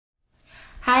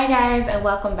Hi guys, and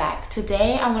welcome back.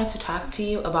 Today I wanted to talk to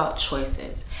you about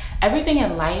choices. Everything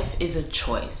in life is a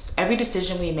choice. Every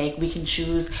decision we make, we can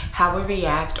choose how we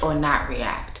react or not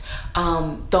react.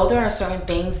 Though there are certain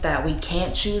things that we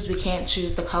can't choose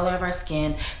the color of our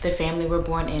skin, the family we're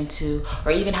born into,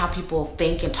 or even how people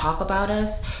think and talk about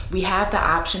us. We have the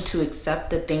option to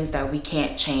accept the things that we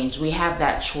can't change. We have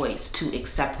that choice to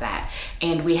accept that.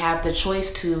 And we have the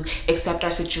choice to accept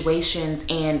our situations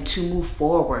and to move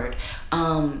forward.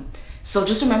 So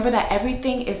just remember that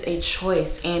everything is a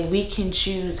choice and we can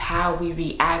choose how we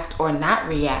react or not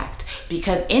react,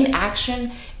 because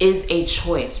inaction is a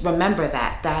choice. Remember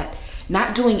that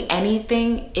not doing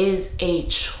anything is a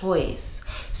choice.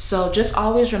 So just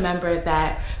always remember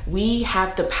that we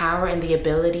have the power and the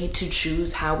ability to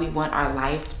choose how we want our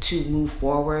life to move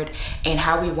forward and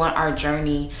how we want our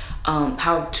journey,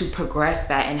 how to progress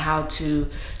that and how to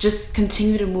just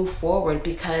continue to move forward,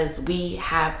 because we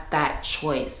have that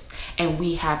choice and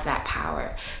we have that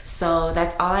power. So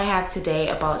that's all I have today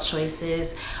about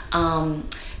choices.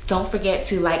 Don't forget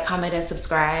to like, comment, and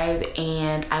subscribe,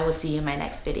 and I will see you in my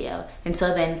next video.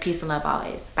 Until then, peace and love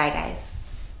always. Bye guys.